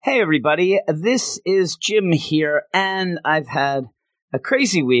Hey, everybody. This is Jim here, and I've had a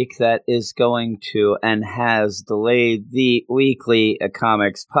crazy week that is going to and has delayed the weekly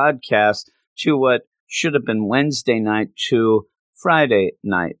comics podcast to what should have been Wednesday night to Friday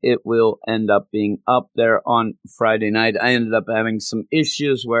night. It will end up being up there on Friday night. I ended up having some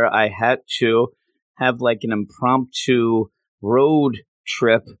issues where I had to have like an impromptu road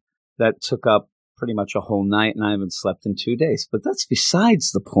trip that took up pretty much a whole night, and I haven't slept in 2 days. But that's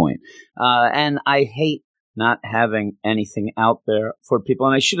besides the point. And I hate not having anything out there for people.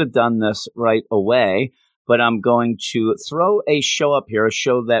 And I should have done this right away, but I'm going to throw a show up here, a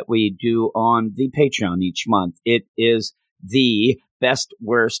show that we do on the Patreon each month. It is the Best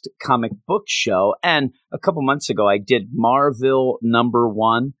Worst Comic Book Show. And a couple months ago, I did Marvel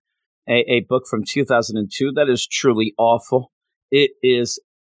 #1, a book from 2002 that is truly awful. It is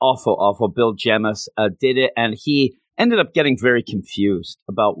awful. Bill Jemas did it, and he ended up getting very confused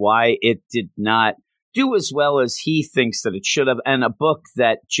about why it did not do as well as he thinks that it should have. And a book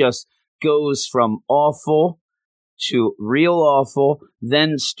that just goes from awful to real awful,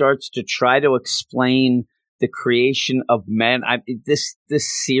 then starts to try to explain the creation of men. This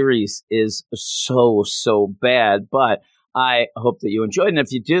series is so bad, but I hope that you enjoyed. And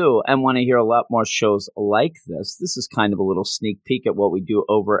if you do and want to hear a lot more shows like this is kind of a little sneak peek at what we do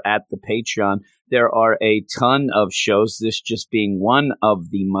over at the Patreon. There are a ton of shows, this just being one of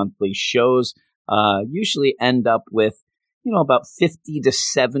the monthly shows. Usually end up with, about 50 to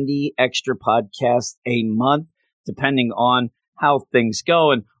 70 extra podcasts a month, depending on how things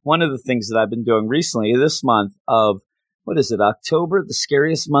go. And one of the things that I've been doing recently, this month of, October, the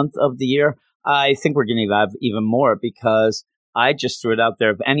scariest month of the year, I think we're going to have even more because I just threw it out there.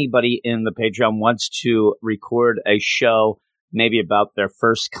 If anybody in the Patreon wants to record a show, maybe about their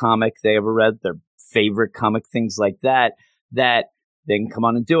first comic they ever read, their favorite comic, things like that they can come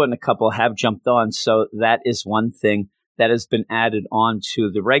on and do it. And a couple have jumped on. So that is one thing that has been added on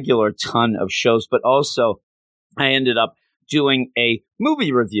to the regular ton of shows. But also, I ended up doing a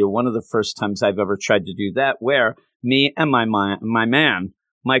movie review, one of the first times I've ever tried to do that, where me and my man,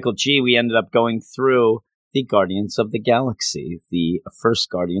 Michael G., we ended up going through the Guardians of the Galaxy, the first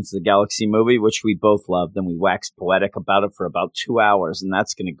Guardians of the Galaxy movie, which we both loved, and we waxed poetic about it for about 2 hours, and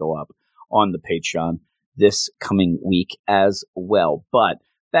that's going to go up on the Patreon this coming week as well. But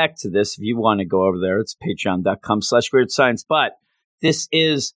back to this, if you want to go over there, it's patreon.com/weirdscience. But this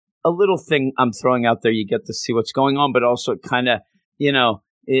is a little thing I'm throwing out there. You get to see what's going on, but also it kind of,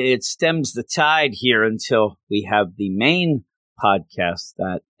 it stems the tide here until we have the main podcast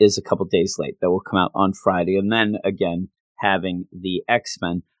that is a couple days late that will come out on Friday, and then again having the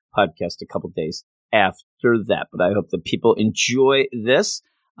X-Men podcast a couple days after that. But I hope that people enjoy this.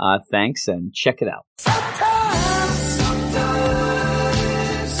 Thanks, and check it out.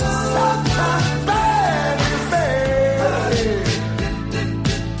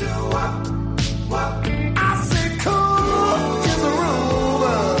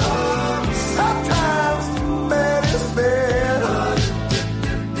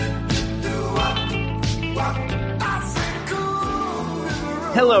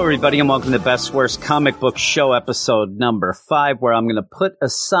 Hello, everybody, and welcome to Best Worst Comic Book Show, episode number 5, where I'm going to put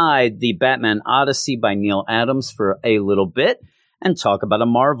aside the Batman Odyssey by Neil Adams for a little bit and talk about a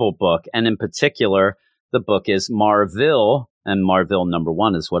Marvel book. And in particular, the book is Marvel, and Marvel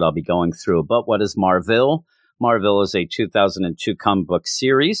 #1 is what I'll be going through. But what is Marvel? Marvel is a 2002 comic book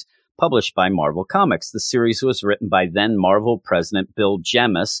series published by Marvel Comics. The series was written by then Marvel president Bill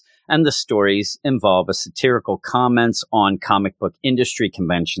Jemas, and the stories involve a satirical comments on comic book industry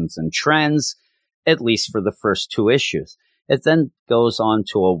conventions and trends, at least for the first 2 issues. It then goes on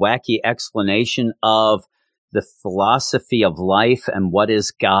to a wacky explanation of the philosophy of life and what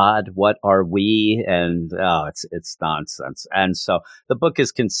is God, what are we, and it's nonsense. And so the book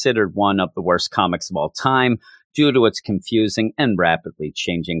is considered one of the worst comics of all time due to its confusing and rapidly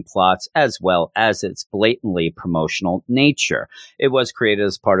changing plots, as well as its blatantly promotional nature. It was created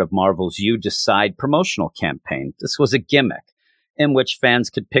as part of Marvel's You Decide promotional campaign. This was a gimmick in which fans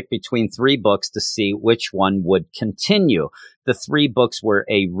could pick between 3 books to see which one would continue. The 3 books were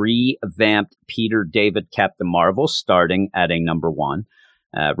a revamped Peter David Captain Marvel, starting at a #1,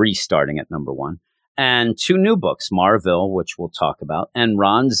 restarting at #1, and 2 new books, Marvel, which we'll talk about, and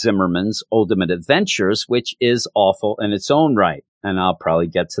Ron Zimmerman's Ultimate Adventures, which is awful in its own right. And I'll probably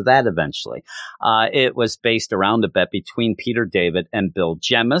get to that eventually. It was based around a bet between Peter David and Bill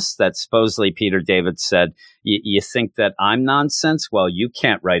Jemas that supposedly Peter David said, you think that I'm nonsense? Well, you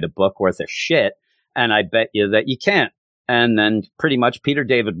can't write a book worth of shit, and I bet you that you can't. And then pretty much Peter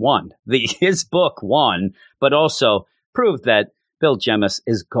David won. His book won, but also proved that Bill Jemas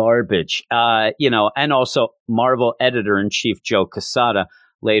is garbage. And also Marvel editor-in-chief Joe Quesada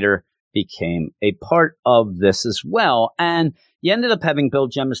later became a part of this as well. And you ended up having Bill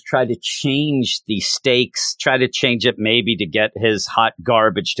Jemas try to change the stakes, try to change it maybe to get his hot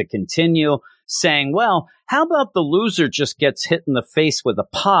garbage to continue, saying, well, how about the loser just gets hit in the face with a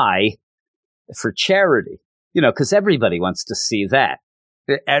pie for charity? Because everybody wants to see that.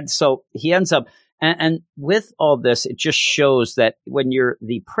 And so he ends up, and with all this, it just shows that when you're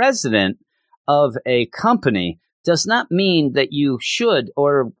the president of a company does not mean that you should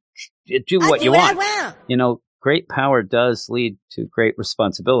or do what you want. Great power does lead to great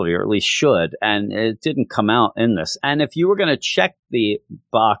responsibility, or at least should, and it didn't come out in this. And if you were going to check the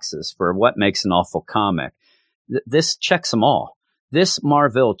boxes for what makes an awful comic, this checks them all. This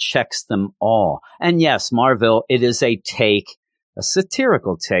Marvel checks them all. And yes, Marvel, it is a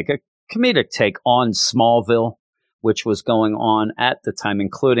satirical take, a comedic take on Smallville, which was going on at the time,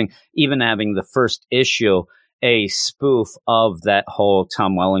 including even having the first issue a spoof of that whole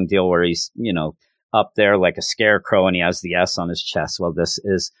Tom Welling deal where he's, up there like a scarecrow and he has the S on his chest. Well, this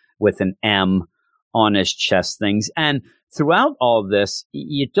is with an M on his chest things. And throughout all this,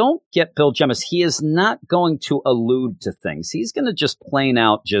 you don't get Bill Jemas. He is not going to allude to things. He's going to just plain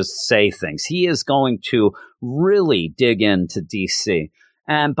out just say things. He is going to really dig into DC.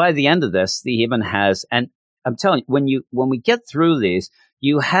 And by the end of this, he even has, and I'm telling you, when we get through these,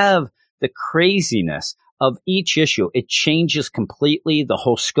 you have the craziness of each issue. It changes completely the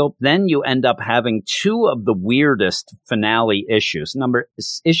whole scope. Then you end up having two of the weirdest finale issues.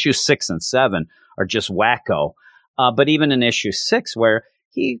 Issue 6 and 7 are just wacko. But even in issue 6, where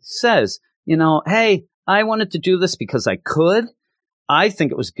he says, hey, I wanted to do this because I could. I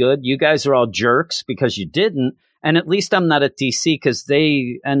think it was good. You guys are all jerks because you didn't. And at least I'm not at DC because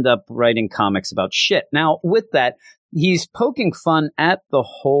they end up writing comics about shit. Now, with that, he's poking fun at the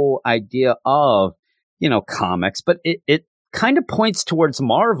whole idea of comics, but it kind of points towards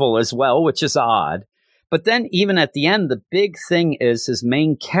Marvel as well, which is odd. But then even at the end, the big thing is his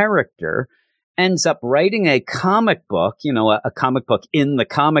main character ends up writing a comic book, a comic book in the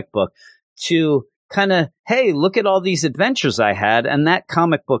comic book to kind of, hey, look at all these adventures I had. And that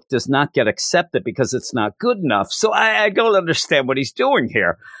comic book does not get accepted because it's not good enough. So I don't understand what he's doing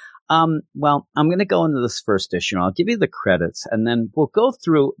here. Well, I'm going to go into this first issue. I'll give you the credits, and then we'll go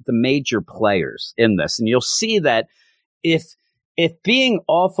through the major players in this. And you'll see that if being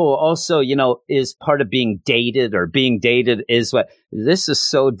awful also, is part of being dated, or being dated is what, this is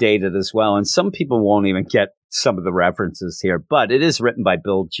so dated as well. And some people won't even get some of the references here, but it is written by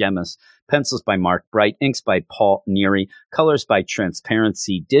Bill Jemas, pencils by Mark Bright, inks by Paul Neary, colors by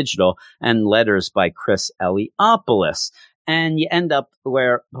Transparency Digital, and letters by Chris Eliopoulos. And you end up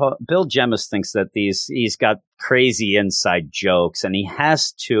where Bill Jemas thinks that he's got crazy inside jokes and he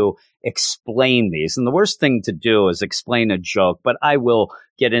has to explain these. And the worst thing to do is explain a joke, but I will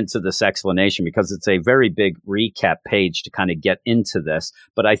get into this explanation because it's a very big recap page to kind of get into this,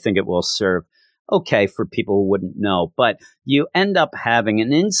 but I think it will serve okay for people who wouldn't know. But you end up having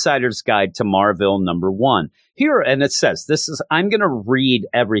an insider's guide to Marvel #1 here. And it says, I'm going to read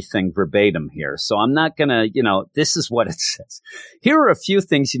everything verbatim here. So I'm not going to, this is what it says. Here are a few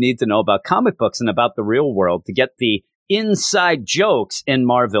things you need to know about comic books and about the real world to get the inside jokes in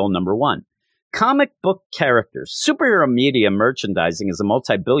Marvel #1. Comic book characters. Superhero media merchandising is a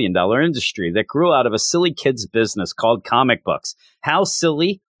multi-billion-dollar industry that grew out of a silly kid's business called comic books. How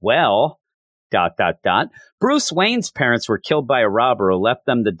silly? Well, ... Bruce Wayne's parents were killed by a robber who left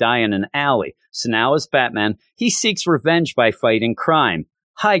them to die in an alley. So now as Batman, he seeks revenge by fighting crime.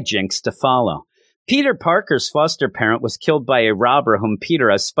 Hijinks to follow. Peter Parker's foster parent was killed by a robber whom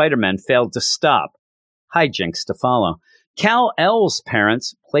Peter, as Spider-Man, failed to stop. Hijinks to follow. Kal-El's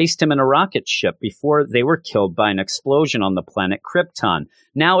parents placed him in a rocket ship before they were killed by an explosion on the planet Krypton.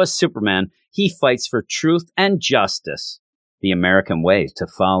 Now as Superman, he fights for truth and justice. The American way to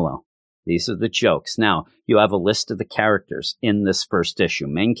follow. These are the jokes. Now, you have a list of the characters in this first issue.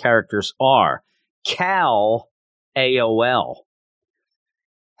 Main characters are Cal AOL,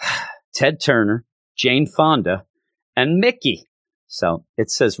 Ted Turner, Jane Fonda, and Mickey. So it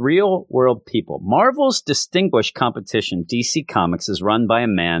says real world people. Marvel's distinguished competition, DC Comics, is run by a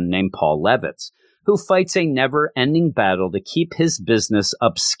man named Paul Levitz, who fights a never-ending battle to keep his business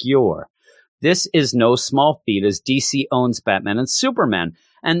obscure. This is no small feat, as DC owns Batman and Superman,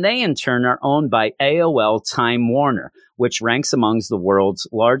 and they in turn are owned by AOL Time Warner, which ranks amongst the world's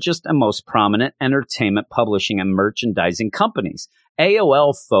largest and most prominent entertainment publishing and merchandising companies.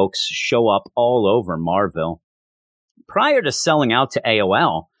 AOL folks show up all over Marvel. Prior to selling out to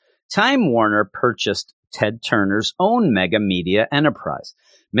AOL, Time Warner purchased Ted Turner's own mega media enterprise.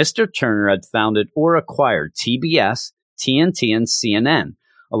 Mr. Turner had founded or acquired TBS, TNT, and CNN,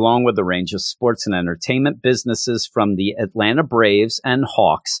 along with a range of sports and entertainment businesses from the Atlanta Braves and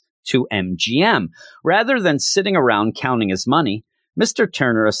Hawks to MGM. Rather than sitting around counting his money, Mr.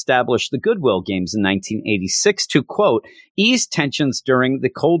 Turner established the Goodwill Games in 1986 to, quote, ease tensions during the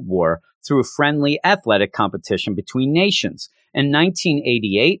Cold War through friendly athletic competition between nations. In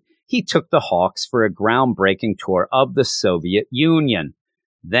 1988, he took the Hawks for a groundbreaking tour of the Soviet Union.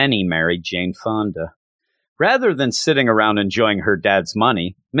 Then he married Jane Fonda. Rather than sitting around enjoying her dad's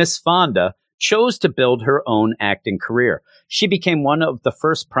money, Miss Fonda chose to build her own acting career. She became one of the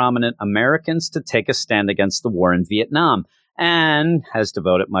first prominent Americans to take a stand against the war in Vietnam and has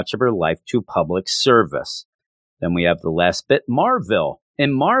devoted much of her life to public service. Then we have the last bit, Marvel.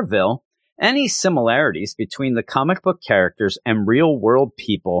 In Marvel, any similarities between the comic book characters and real-world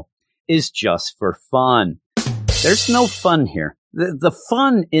people is just for fun. There's no fun here. The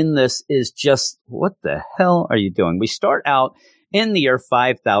fun in this is just, what the hell are you doing? We start out in the year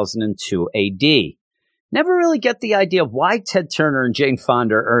 5002 AD. Never really get the idea of why Ted Turner and Jane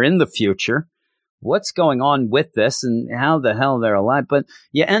Fonda are in the future, what's going on with this, and how the hell they're alive. But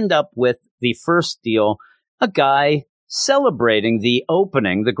you end up with the first deal, a guy celebrating the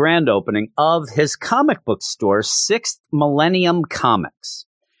grand opening of his comic book store, Sixth Millennium Comics.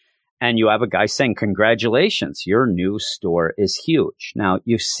 And you have a guy saying, congratulations, your new store is huge. Now,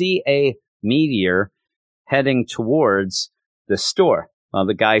 you see a meteor heading towards the store. Well,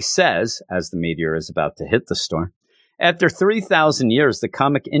 the guy says, as the meteor is about to hit the store, after 3,000 years, the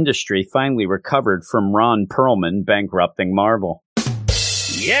comic industry finally recovered from Ron Perlman bankrupting Marvel.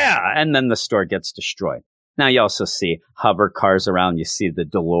 Yeah, and then the store gets destroyed. Now, you also see hover cars around. You see the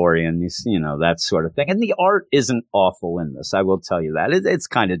DeLorean, you see, that sort of thing. And the art isn't awful in this. I will tell you that. It's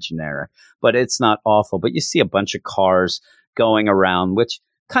kind of generic, but it's not awful. But you see a bunch of cars going around, which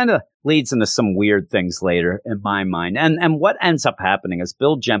kind of leads into some weird things later in my mind. And what ends up happening is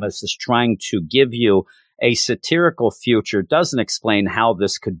Bill Jemas is trying to give you a satirical future, doesn't explain how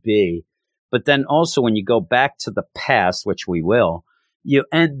this could be. But then also when you go back to the past, which we will, you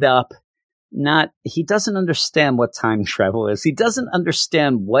end up he doesn't understand what time travel is. He doesn't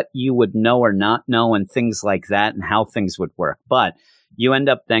understand what you would know or not know and things like that and how things would work. But you end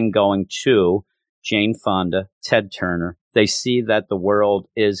up then going to Jane Fonda, Ted Turner. They see that the world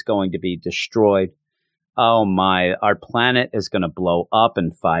is going to be destroyed. Oh my, our planet is going to blow up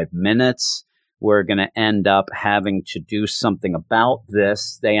in 5 minutes. We're going to end up having to do something about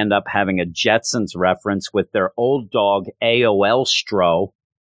this. They end up having a Jetsons reference with their old dog, AOL Stro,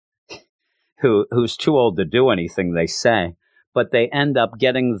 who's too old to do anything, they say. But they end up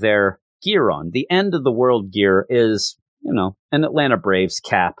getting their gear on. The end of the world gear is, an Atlanta Braves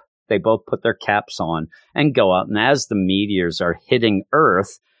cap. They both put their caps on and go out. And as the meteors are hitting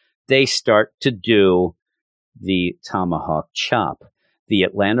Earth, they start to do the tomahawk chop. The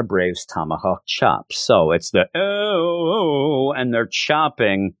Atlanta Braves tomahawk chop. So it's the and they're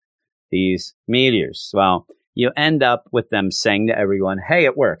chopping these meteors. Well, you end up with them saying to everyone, hey,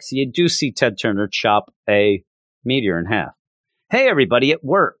 it works. You do see Ted Turner chop a meteor in half. Hey, everybody, it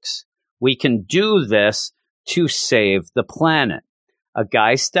works. We can do this to save the planet. A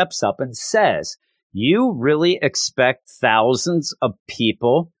guy steps up and says, you really expect thousands of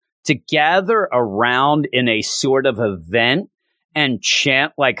people to gather around in a sort of event and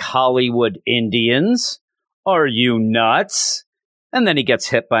chant like Hollywood Indians? Are you nuts? And then he gets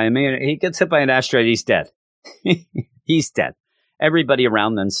hit by an asteroid. He's dead. He's dead. Everybody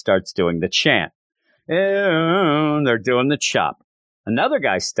around then starts doing the chant. They're doing the chop. Another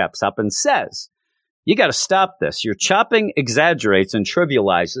guy steps up and says, you got to stop this. Your chopping exaggerates and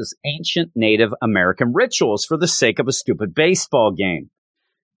trivializes ancient Native American rituals for the sake of a stupid baseball game.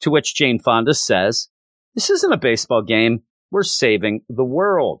 To which Jane Fonda says, this isn't a baseball game. We're saving the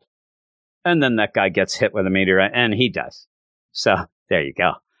world. And then that guy gets hit with a meteorite, and he does. So there you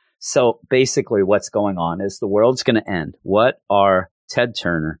go. So basically what's going on is the world's going to end. What are Ted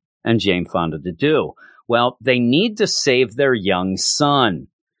Turner and Jane Fonda to do? Well, they need to save their young son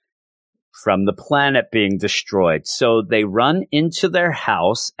from the planet being destroyed. So they run into their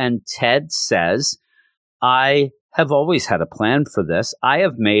house, and Ted says, I have always had a plan for this. I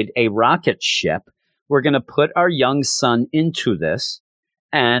have made a rocket ship. We're going to put our young son into this,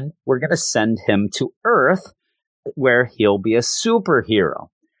 and we're going to send him to Earth where he'll be a superhero.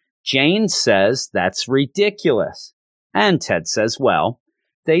 Jane says that's ridiculous. And Ted says, well,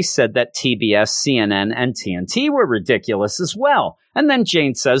 they said that TBS, CNN, and TNT were ridiculous as well. And then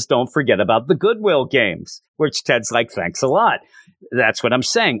Jane says, don't forget about the Goodwill Games, which Ted's like, thanks a lot. That's what I'm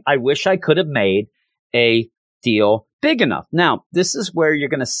saying. I wish I could have made a deal big enough. Now, this is where you're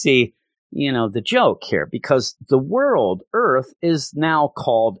going to see, the joke here, because the world, Earth, is now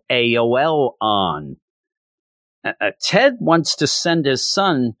called AOL on. Ted wants to send his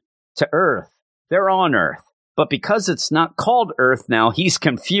son to Earth. They're on Earth. But because it's not called Earth now, he's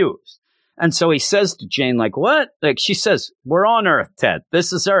confused. And so he says to Jane, like, what? Like, she says, we're on Earth, Ted.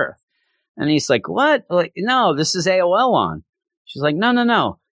 This is Earth. And he's like, what? Like, no, this is AOL on. She's like,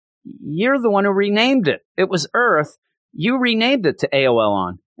 no. You're the one who renamed it. It was Earth. You renamed it to AOL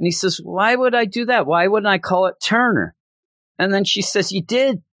on. And he says, why would I do that? Why wouldn't I call it Turner? And then she says, you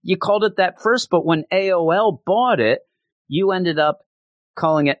did. You called it that first, but when AOL bought it, you ended up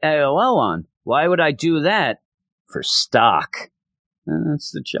calling it AOL on. Why would I do that? For stock. And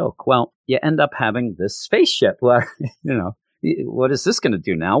that's the joke. Well, you end up having this spaceship. Well, what is this going to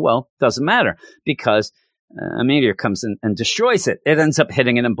do now? Well, doesn't matter, because a meteor comes in and destroys it. It ends up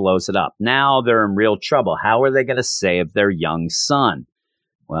hitting it and blows it up. Now they're in real trouble. How are they going to save their young son?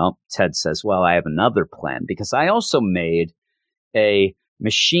 Well, Ted says, well, I have another plan, because I also made a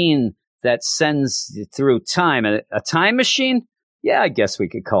machine that sends through time. A time machine? Yeah, I guess we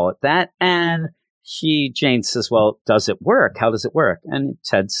could call it that. And Jane says, well, does it work? How does it work? And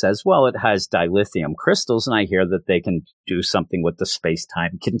Ted says, well, it has dilithium crystals, and I hear that they can do something with the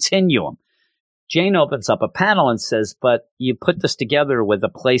space-time continuum. Jane opens up a panel and says, but you put this together with a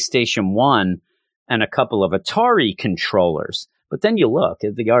PlayStation 1 and a couple of Atari controllers. But then you look,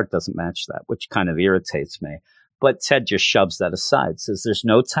 the art doesn't match that, which kind of irritates me. But Ted just shoves that aside, says, there's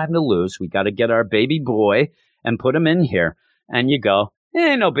no time to lose. We got to get our baby boy and put him in here. And you go,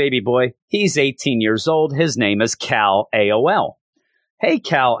 no baby boy. He's 18 years old. His name is Cal AOL. Hey,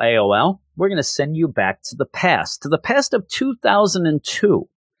 Cal AOL, we're going to send you back to the past of 2002.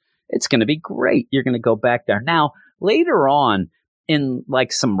 It's going to be great. You're going to go back there. Now, later on, in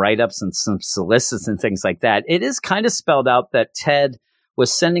like some write-ups and some solicits and things like that, it is kind of spelled out that Ted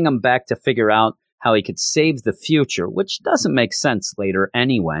was sending him back to figure out how he could save the future, which doesn't make sense later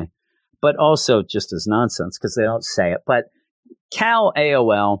anyway, but also just as nonsense because they don't say it. But Cal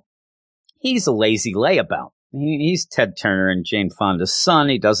AOL, he's a lazy layabout. He's Ted Turner and Jane Fonda's son.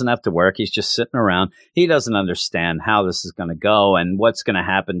 He doesn't have to work. He's just sitting around. He doesn't understand how this is going to go and what's going to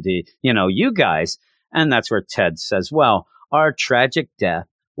happen to, you guys. And that's where Ted says, well, our tragic death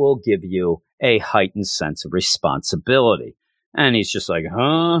will give you a heightened sense of responsibility. And he's just like,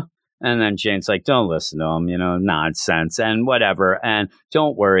 huh? And then Jane's like, don't listen to him, nonsense and whatever. And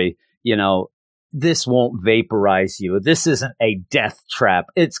don't worry, this won't vaporize you. This isn't a death trap.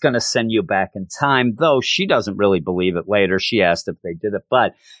 It's going to send you back in time, though she doesn't really believe it later. She asked if they did it,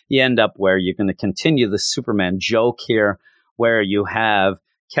 but you end up where you're going to continue the Superman joke here, where you have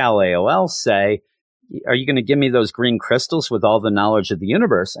Cal AOL say, are you going to give me those green crystals with all the knowledge of the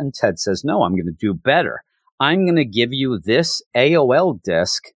universe? And Ted says, no, I'm going to do better. I'm going to give you this AOL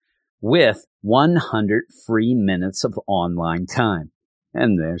disk with 100 free minutes of online time.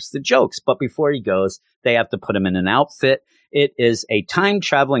 And there's the jokes. But before he goes, they have to put him in an outfit. It is a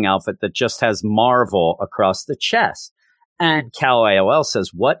time-traveling outfit that just has Marvel across the chest. And Cal AOL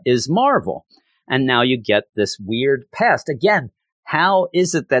says, what is Marvel? And now you get this weird past. Again, how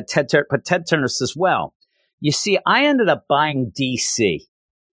is it that Ted Turner says, well, you see, I ended up buying DC.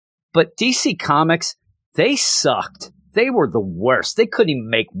 But DC Comics, they sucked. They were the worst. They couldn't even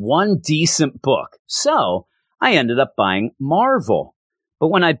make one decent book. So I ended up buying Marvel. But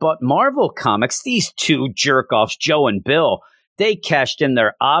when I bought Marvel Comics, these two jerk-offs, Joe and Bill, they cashed in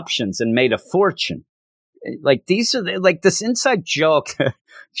their options and made a fortune. Like, these are like this inside joke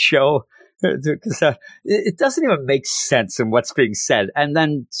show. It doesn't even make sense in what's being said. And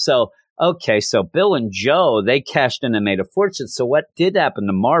then, so Bill and Joe, they cashed in and made a fortune. So what did happen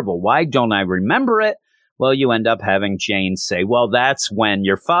to Marvel? Why don't I remember it? Well, you end up having Jane say, well, that's when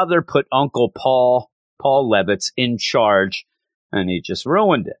your father put Uncle Paul Levitz in charge. And he just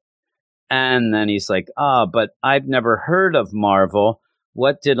ruined it. And then he's like, but I've never heard of Marvel.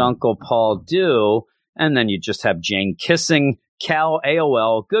 What did Uncle Paul do? And then you just have Jane kissing Cal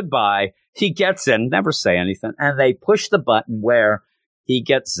AOL goodbye. He gets in, never say anything. And they push the button where he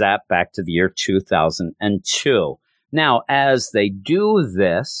gets zapped back to the year 2002. Now, as they do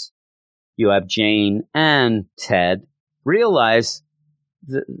this, you have Jane and Ted realize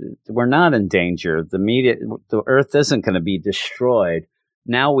we're not in danger. The Earth isn't going to be destroyed.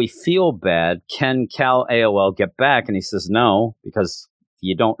 Now we feel bad. Can Cal AOL get back? And he says no, because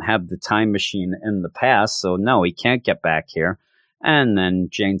you don't have the time machine in the past. So no, he can't get back here. And then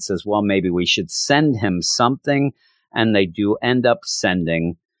Jane says, well, maybe we should send him something. And they do end up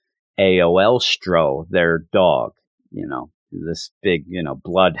sending AOL Stro, their dog, this big,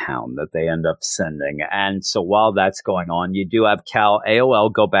 bloodhound that they end up sending. And so while that's going on, you do have Kal-El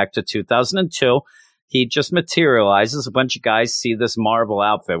go back to 2002. He just materializes. A bunch of guys see this Marvel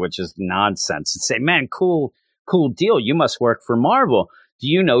outfit, which is nonsense, and say, man, cool deal. You must work for Marvel. Do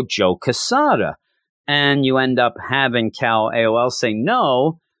you know Joe Quesada? And you end up having Kal-El say,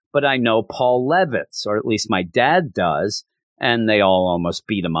 no, but I know Paul Levitz, or at least my dad does. And they all almost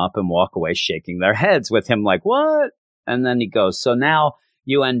beat him up and walk away shaking their heads with him like, what? And then he goes, so now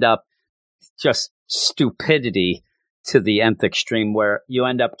you end up just stupidity to the nth extreme, where you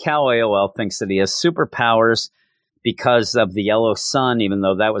end up, Kal-El thinks that he has superpowers because of the yellow sun, even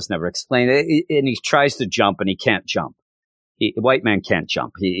though that was never explained. And he tries to jump and he can't jump. White man can't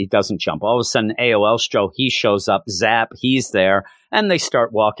jump. He doesn't jump. All of a sudden, Aoelstro, he shows up, zap, he's there, and they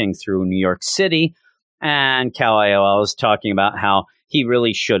start walking through New York City. And Kal-El is talking about how he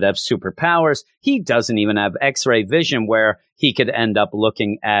really should have superpowers. He doesn't even have X-ray vision where he could end up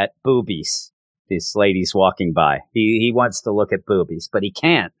looking at boobies. These ladies walking by. He wants to look at boobies, but he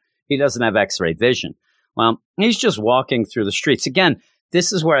can't. He doesn't have X-ray vision. Well, he's just walking through the streets. Again,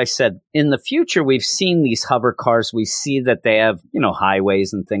 this is where I said, in the future, we've seen these hover cars. We see that they have,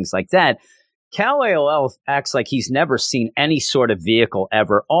 highways and things like that. Kal-El acts like he's never seen any sort of vehicle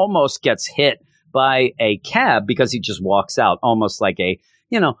ever, almost gets hit by a cab because he just walks out, almost like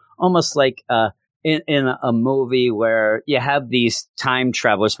in a movie where you have these time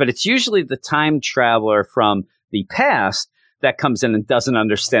travelers, but it's usually the time traveler from the past that comes in and doesn't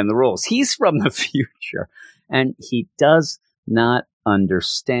understand the rules. He's from the future, and he does not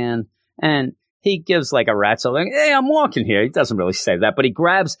understand. And he gives like a rat's like, hey, I'm walking here. He doesn't really say that, but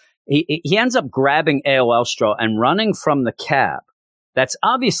he ends up grabbing Aoelstro and running from the cab. That's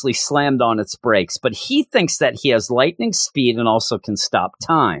obviously slammed on its brakes, but he thinks that he has lightning speed and also can stop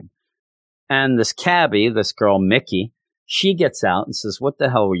time. And this cabbie, this girl, Mickey, she gets out and says, what the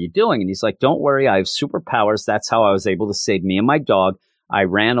hell were you doing? And he's like, don't worry, I have superpowers. That's how I was able to save me and my dog. I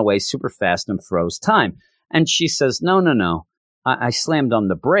ran away super fast and froze time. And she says, no. I slammed on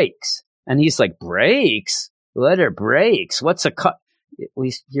the brakes. And he's like, brakes? What are brakes? What's a car?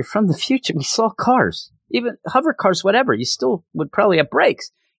 You're from the future. We saw cars. Even hover cars, whatever, you still would probably have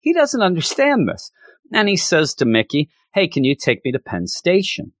brakes. He doesn't understand this. And he says to Mickey, hey, can you take me to Penn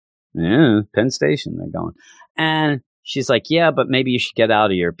Station? Yeah, Penn Station, they're going. And she's like, yeah, but maybe you should get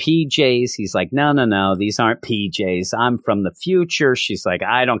out of your PJs. He's like, no, these aren't PJs. I'm from the future. She's like,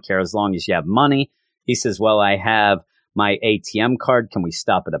 I don't care as long as you have money. He says, well, I have my ATM card. Can we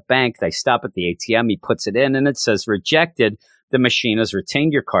stop at a bank? They stop at the ATM. He puts it in and it says rejected. The machine has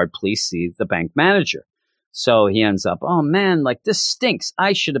retained your card. Please see the bank manager. So he ends up, oh man, like this stinks.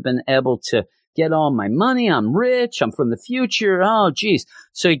 I should have been able to get all my money. I'm rich. I'm from the future. Oh, geez.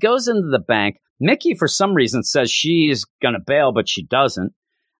 So he goes into the bank. Mickey, for some reason, says she's going to bail, but she doesn't.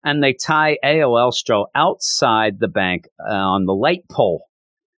 And they tie Aoelstro outside the bank on the light pole.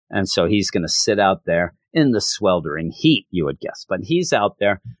 And so he's going to sit out there in the sweltering heat, you would guess. But he's out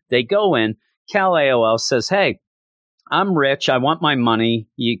there. They go in. Kal-El says, hey, I'm rich. I want my money.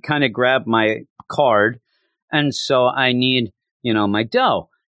 You kind of grab my card. And so I need, my dough.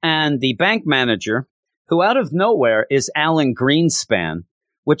 And the bank manager, who out of nowhere is Alan Greenspan,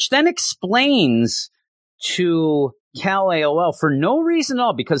 which then explains to Kal-El for no reason at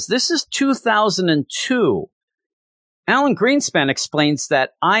all, because this is 2002. Alan Greenspan explains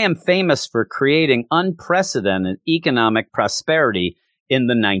that I am famous for creating unprecedented economic prosperity in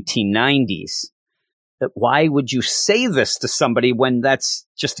the 1990s. Why would you say this to somebody when that's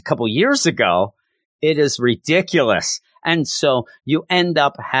just a couple years ago? It is ridiculous. And so you end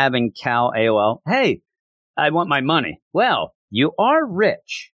up having Kal-El, hey, I want my money. Well, you are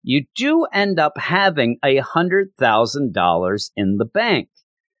rich. You do end up having $100,000 in the bank,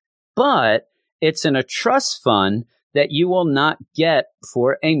 but it's in a trust fund that you will not get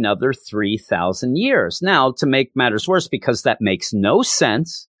for another 3,000 years. Now, to make matters worse, because that makes no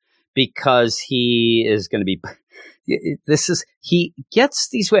sense, because he is going to be... he gets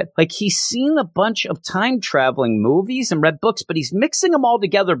these, like he's seen a bunch of time traveling movies and read books, but he's mixing them all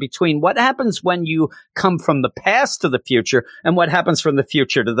together between what happens when you come from the past to the future and what happens from the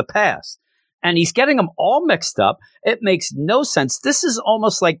future to the past. And he's getting them all mixed up. It makes no sense. This is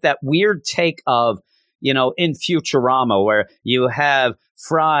almost like that weird take of, in Futurama where you have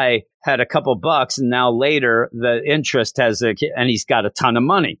Fry had a couple bucks and now later the interest and he's got a ton of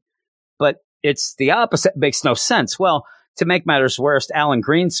money. But it's the opposite. It makes no sense. Well, to make matters worse, Alan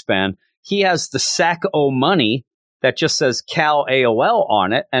Greenspan, he has the sack o' money that just says Cal AOL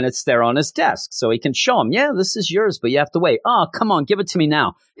on it, and it's there on his desk. So he can show him, yeah, this is yours, but you have to wait. Oh, come on, give it to me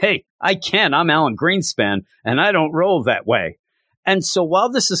now. Hey, I can't. I'm Alan Greenspan, and I don't roll that way. And so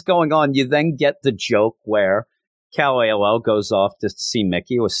while this is going on, you then get the joke where Cal AOL goes off to see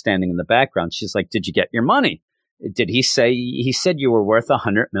Mickey, who was standing in the background. She's like, did you get your money? Did he say, he said you were worth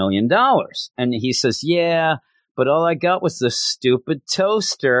 $100 million. And he says, yeah, but all I got was this stupid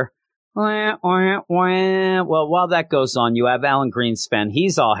toaster. Well, while that goes on, you have Alan Greenspan.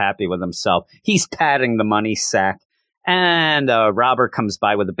 He's all happy with himself. He's patting the money sack. And a robber comes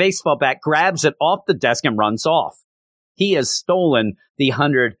by with a baseball bat, grabs it off the desk and runs off. He has stolen the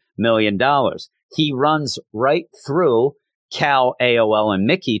 $100 million. He runs right through Cal, AOL, and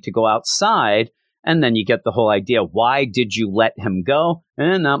Mickey to go outside. And then you get the whole idea. Why did you let him go?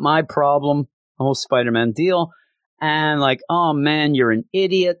 Not my problem. The whole Spider-Man deal. And like, oh, man, you're an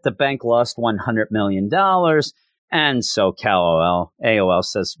idiot. The bank lost $100 million. And so Cal AOL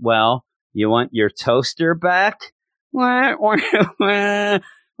says, well, you want your toaster back? Well,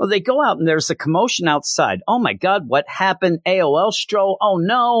 they go out and there's a commotion outside. Oh, my God, what happened? AOL Stro. Oh,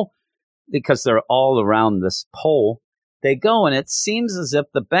 no. Because they're all around this pole. They go and it seems as if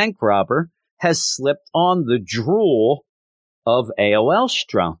the bank robber has slipped on the drool of AOL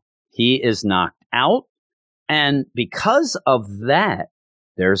Stro. He is knocked out. And because of that,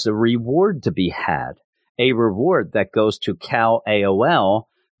 there's a reward to be had, a reward that goes to Cal AOL,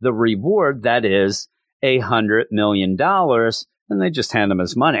 the reward that is $100 million. And they just hand him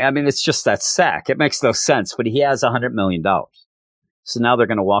his money. I mean, it's just that sack. It makes no sense, but he has $100 million. So now they're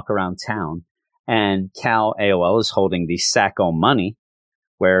going to walk around town and Cal AOL is holding the Sacco money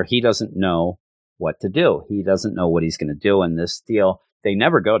where he doesn't know what to do. He doesn't know what he's going to do in this deal. They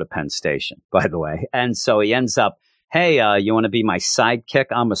never go to Penn Station, by the way. And so he ends up, hey, you want to be my sidekick?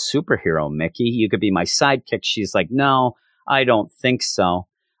 I'm a superhero, Mickey. You could be my sidekick. She's like, no, I don't think so.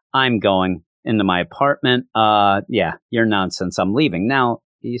 I'm going into my apartment. Yeah, you're nonsense. I'm leaving. Now,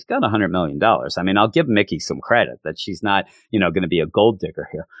 he's got $100 million. I mean, I'll give Mickey some credit that she's not, going to be a gold digger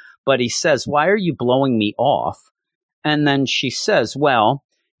here. But he says, why are you blowing me off? And then she says, well,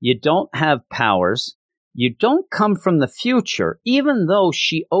 you don't have powers. You don't come from the future, even though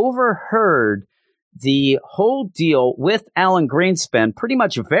she overheard the whole deal with Alan Greenspan, pretty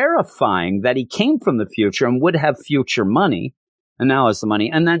much verifying that he came from the future and would have future money, and now has the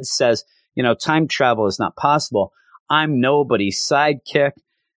money, and then says, time travel is not possible. I'm nobody's sidekick.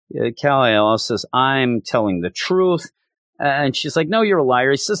 Cal AOL says, I'm telling the truth. And she's like, no, you're a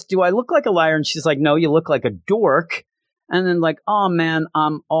liar. He says, do I look like a liar? And she's like, no, you look like a dork. And then like, oh, man,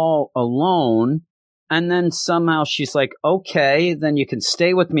 I'm all alone. And then somehow she's like, okay, then you can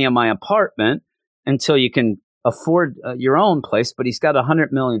stay with me in my apartment until you can afford your own place. But he's got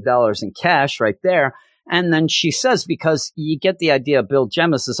 $100 million in cash right there. And then she says, because you get the idea, Bill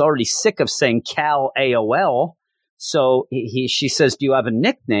Jemas is already sick of saying Cal AOL. So she says, do you have a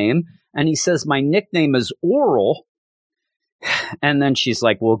nickname? And he says, my nickname is Oral. And then she's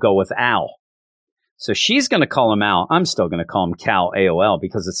like, we'll go with Al. So she's going to call him Al. I'm still going to call him Cal AOL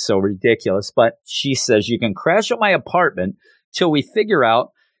because it's so ridiculous. But she says, you can crash at my apartment till we figure out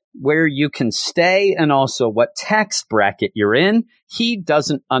where you can stay and also what tax bracket you're in. He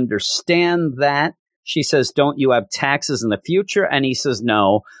doesn't understand that. She says, don't you have taxes in the future? And he says,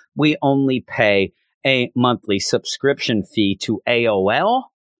 no, we only pay a monthly subscription fee to AOL.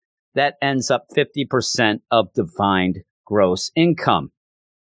 That ends up 50% of divined gross income.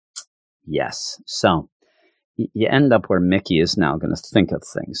 Yes. So you end up where Mickey is now going to think of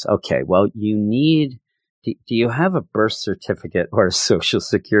things. Okay, well, do you have a birth certificate or a social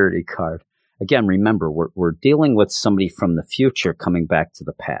security card? Again, remember, we're dealing with somebody from the future coming back to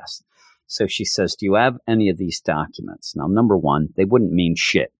the past. So she says, do you have any of these documents? Now, number one, they wouldn't mean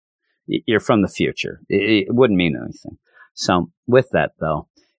shit. You're from the future. It wouldn't mean anything. So with that, though,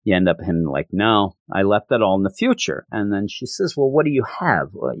 you end up him like, no, I left that all in the future. And then she says, well, what do you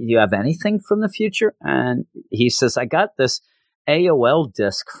have? Do you have anything from the future? And he says, I got this AOL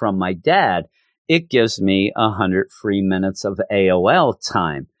disc from my dad. It gives me 100 free minutes of AOL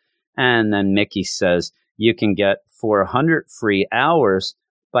time. And then Mickey says, you can get 400 free hours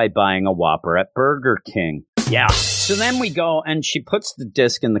by buying a Whopper at Burger King. Yeah. So then we go and she puts the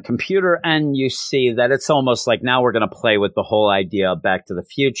disc in the computer and you see that it's almost like now we're going to play with the whole idea of Back to the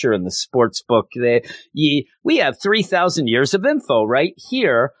Future and the sports book. We have 3,000 years of info right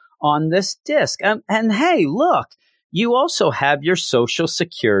here on this disc. And hey, look, you also have your social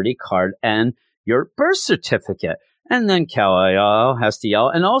security card and your birth certificate. And then Cal has to yell,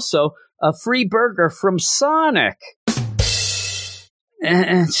 and also a free burger from Sonic.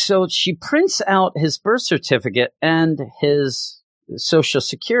 And so she prints out his birth certificate and his social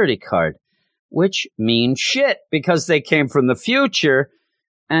security card, which means shit because they came from the future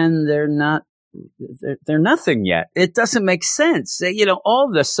and they're nothing yet. It doesn't make sense.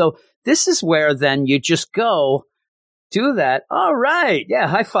 All this. So this is where then you just go do that. All right. Yeah.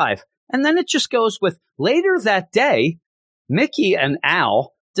 High five. And then it just goes with later that day, Mickey and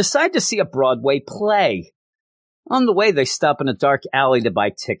Al decide to see a Broadway play. On the way, they stop in a dark alley to buy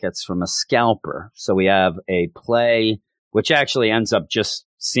tickets from a scalper. So we have a play, which actually ends up just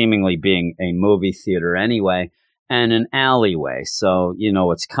seemingly being a movie theater anyway, and an alleyway. So you know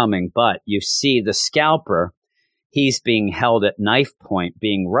what's coming. But you see the scalper, he's being held at knife point,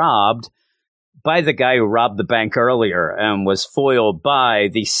 being robbed by the guy who robbed the bank earlier and was foiled by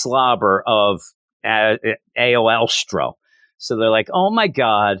the slobber of A.O. Elstro. So they're like, oh my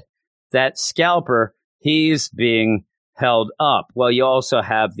God, that scalper, he's being held up. Well, you also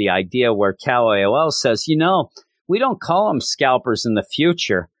have the idea where Cal AOL says, we don't call them scalpers in the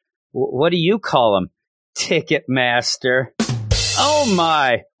future. What do you call them? Ticketmaster. Oh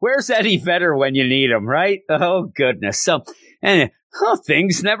my, where's Eddie Vedder when you need him, right? Oh goodness. So,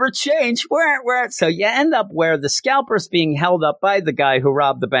 things never change. So you end up where the scalper's being held up by the guy who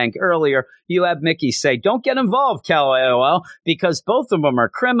robbed the bank earlier. You have Mickey say, don't get involved, Cal AOL, because both of them are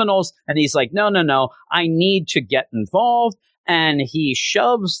criminals. And he's like, no, I need to get involved. And he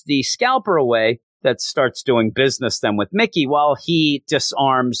shoves the scalper away that starts doing business then with Mickey while he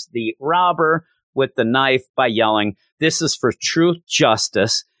disarms the robber with the knife by yelling, this is for truth,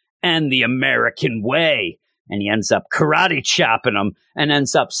 justice, and the American way. And he ends up karate chopping him and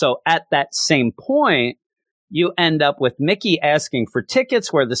ends up. So at that same point, you end up with Mickey asking for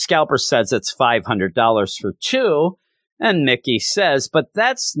tickets where the scalper says it's $500 for two. And Mickey says, but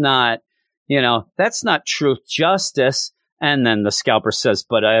that's not truth, justice. And then the scalper says,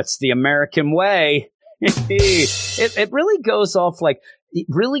 but it's the American way. It really goes off like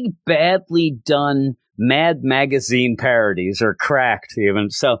really badly done Mad Magazine parodies or cracked even.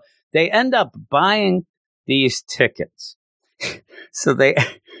 So they end up buying these tickets. So they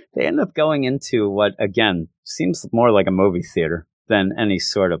end up going into what, again, seems more like a movie theater than any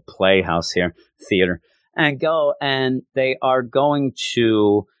sort of playhouse theater. And they are going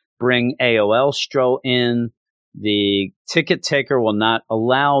to bring A.O. Elstro in. The ticket taker will not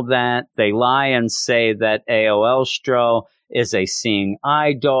allow that. They lie and say that A.O. Elstro is a seeing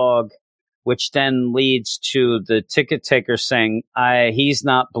eye dog, which then leads to the ticket taker saying, he's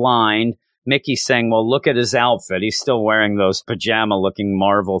not blind. Mickey saying, well, look at his outfit. He's still wearing those pajama-looking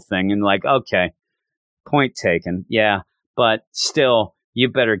Marvel thing. And like, okay, point taken. Yeah, but still, you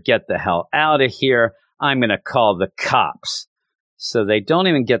better get the hell out of here. I'm going to call the cops. So they don't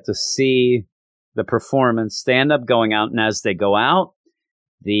even get to see the performance. They end up going out, and as they go out,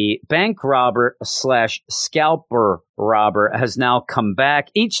 the bank robber / scalper robber has now come back.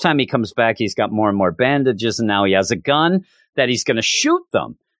 Each time he comes back, he's got more and more bandages, and now he has a gun that he's going to shoot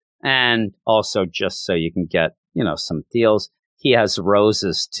them. And also, just so you can get, some deals, he has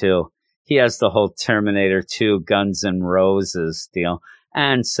roses too. He has the whole Terminator 2 Guns N' Roses deal.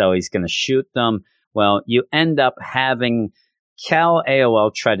 And so he's going to shoot them. Well, you end up having Cal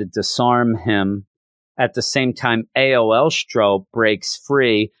AOL try to disarm him. At the same time, A.O. Elstro breaks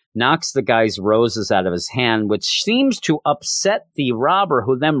free, knocks the guy's roses out of his hand, which seems to upset the robber,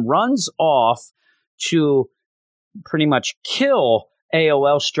 who then runs off to pretty much kill A.O.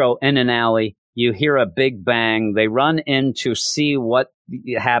 Elstro in an alley. You hear a big bang. They run in to see what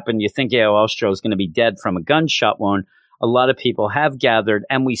happened. You think A.O. Elstro is going to be dead from a gunshot wound. A lot of people have gathered,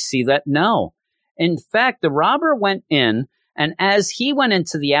 and we see that no. In fact, the robber went in, and as he went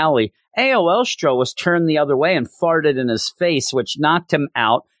into the alley, A.O. Elstro was turned the other way and farted in his face, which knocked him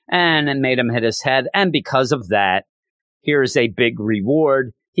out and it made him hit his head. And because of that, here's a big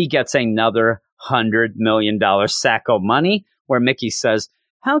reward. He gets another $100 million sack of money, where Mickey says,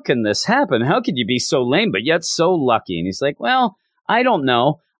 how can this happen? How could you be so lame, but yet so lucky? And he's like, well, I don't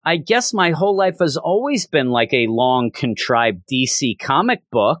know. I guess my whole life has always been like a long, contrived DC comic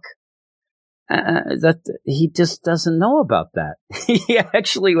book. That he just doesn't know about that. He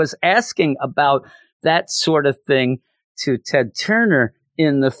actually was asking about that sort of thing to Ted Turner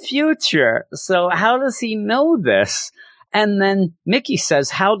in the future. So how does he know this? And then Mickey says,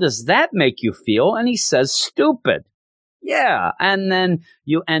 how does that make you feel? And he says, stupid. Yeah. And then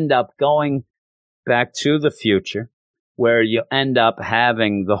you end up going back to the future, where you end up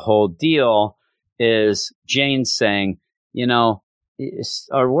having the whole deal is Jane saying,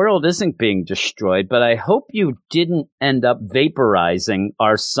 our world isn't being destroyed, but I hope you didn't end up vaporizing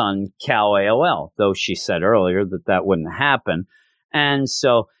our son, Cal AOL, though she said earlier that wouldn't happen. And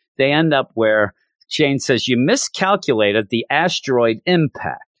so they end up where Jane says, you miscalculated the asteroid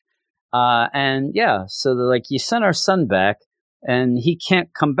impact. So they're like, you sent our son back and he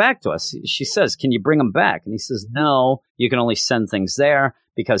can't come back to us. She says, can you bring him back? And he says, no, you can only send things there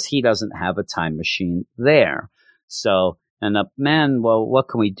because he doesn't have a time machine there. So, man, well, what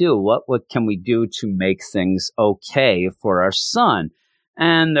can we do? What can we do to make things okay for our son?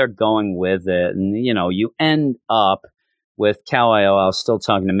 And they're going with it. And, you end up with Kal-El still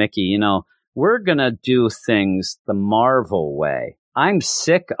talking to Mickey, we're going to do things the Marvel way. I'm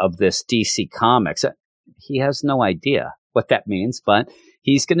sick of this DC Comics. He has no idea what that means, but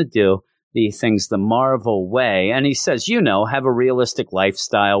he's going to do the things the Marvel way. And he says, have a realistic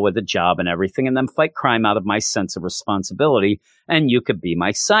lifestyle with a job and everything, and then fight crime out of my sense of responsibility, and you could be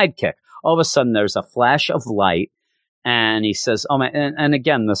my sidekick. All of a sudden, there's a flash of light, and he says, oh, my, and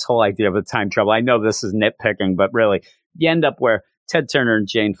again, this whole idea of a time travel, I know this is nitpicking, but really, you end up where Ted Turner and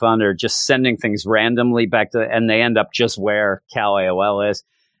Jane Fonda are just sending things randomly back to, and they end up just where Kal-El is.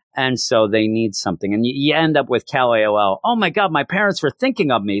 And so they need something. And you end up with Kal-El. Oh, my God, my parents were thinking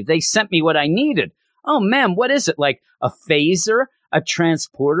of me. They sent me what I needed. Oh, man, what is it? Like a phaser? A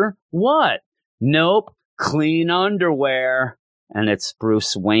transporter? What? Nope. Clean underwear. And it's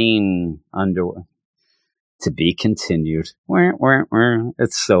Bruce Wayne underwear. To be continued.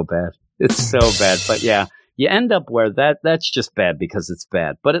 It's so bad. It's so bad. But yeah, you end up where that's just bad because it's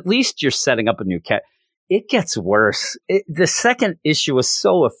bad. But at least you're setting up a new cat. It gets worse. The second issue is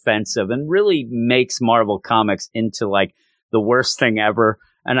so offensive and really makes Marvel Comics into like the worst thing ever.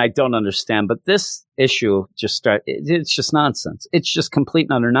 And I don't understand. But this issue it's just nonsense. It's just complete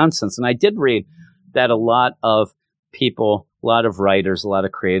and utter nonsense. And I did read that a lot of people, a lot of writers, a lot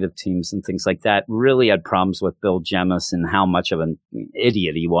of creative teams and things like that really had problems with Bill Jemas and how much of an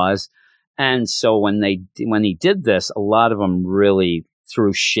idiot he was. And so when he did this, a lot of them really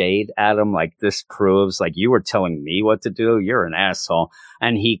threw shade at him, like, this proves, like, you were telling me what to do, you're an asshole.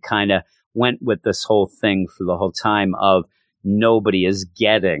 And he kind of went with this whole thing for the whole time of nobody is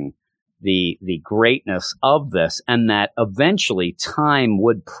getting the greatness of this, and that eventually time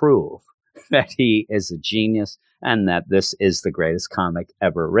would prove that he is a genius and that this is the greatest comic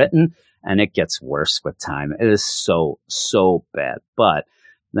ever written. And it gets worse with time. It is so, so bad. But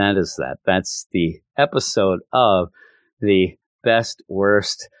that is that. That's the episode of the best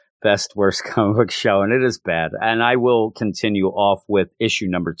worst comic book show, and it is bad. And I will continue off with issue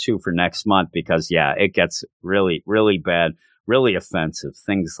number 2 for next month because, yeah, it gets really, really bad, really offensive,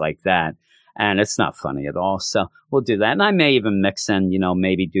 things like that. And it's not funny at all. So we'll do that. And I may even mix in,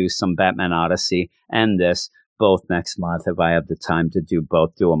 maybe do some Batman Odyssey and this both next month if I have the time to do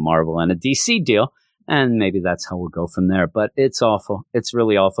both, do a Marvel and a DC deal. And maybe that's how we'll go from there. But it's awful. It's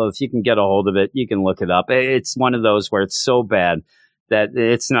really awful. If you can get a hold of it, you can look it up. It's one of those where it's so bad that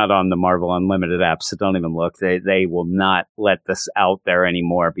it's not on the Marvel Unlimited app. So don't even look. They will not let this out there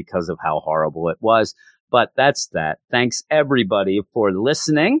anymore because of how horrible it was. But that's that. Thanks, everybody, for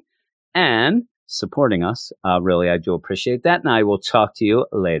listening and supporting us. Really, I do appreciate that. And I will talk to you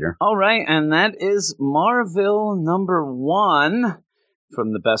later. All right. And that is Marvel number 1.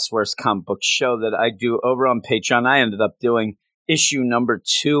 From the Best Worst Comic Book Show that I do over on Patreon. I ended up doing issue number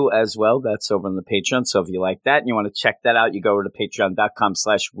 2 as well. That's over on the Patreon. So if you like that and you want to check that out, you go over to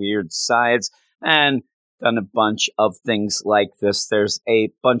patreon.com/weirdscience and done a bunch of things like this. There's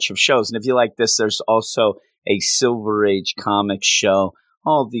a bunch of shows. And if you like this, there's also a Silver Age comic show,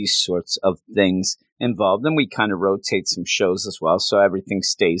 all these sorts of things involved. And we kind of rotate some shows as well. So everything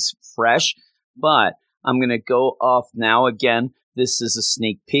stays fresh. But I'm going to go off now again. This is a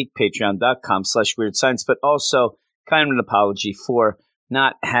sneak peek, patreon.com/weirdscience, but also kind of an apology for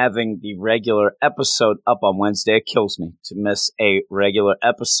not having the regular episode up on Wednesday. It kills me to miss a regular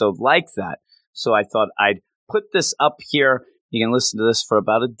episode like that. So I thought I'd put this up here. You can listen to this for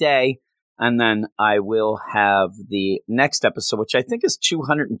about a day, and then I will have the next episode, which I think is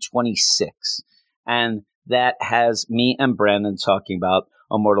 226. And that has me and Brandon talking about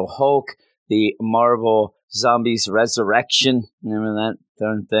Immortal Hulk, the Marvel Zombies Resurrection, remember that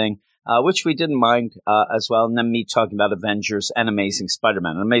darn thing, which we didn't mind as well. And then me talking about Avengers and Amazing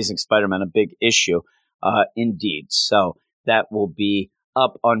Spider-Man. Amazing Spider-Man, a big issue indeed. So that will be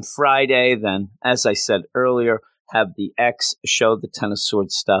up on Friday. Then, as I said earlier, have the X show, the Ten of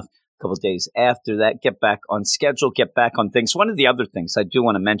Swords stuff, a couple of days after that. Get back on schedule, get back on things. One of the other things I do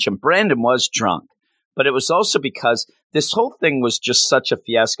want to mention, Brandon was drunk, but it was also because this whole thing was just such a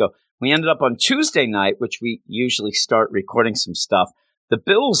fiasco. We ended up on Tuesday night, which we usually start recording some stuff. The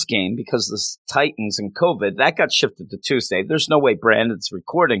Bills game, because the Titans and COVID, that got shifted to Tuesday. There's no way Brandon's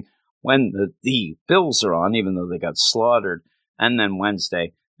recording when the Bills are on, even though they got slaughtered. And then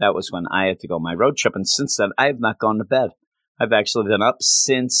Wednesday, that was when I had to go on my road trip. And since then, I have not gone to bed. I've actually been up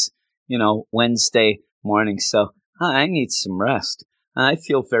since, Wednesday morning. So I need some rest. I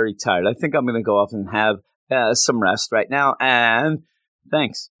feel very tired. I think I'm going to go off and have some rest right now. And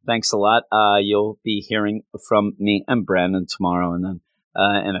thanks a lot. You'll be hearing from me and Brandon tomorrow, and then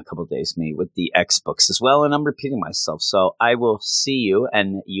in a couple of days, me with the X books as well. And I'm repeating myself, so I will see you,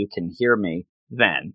 and you can hear me then.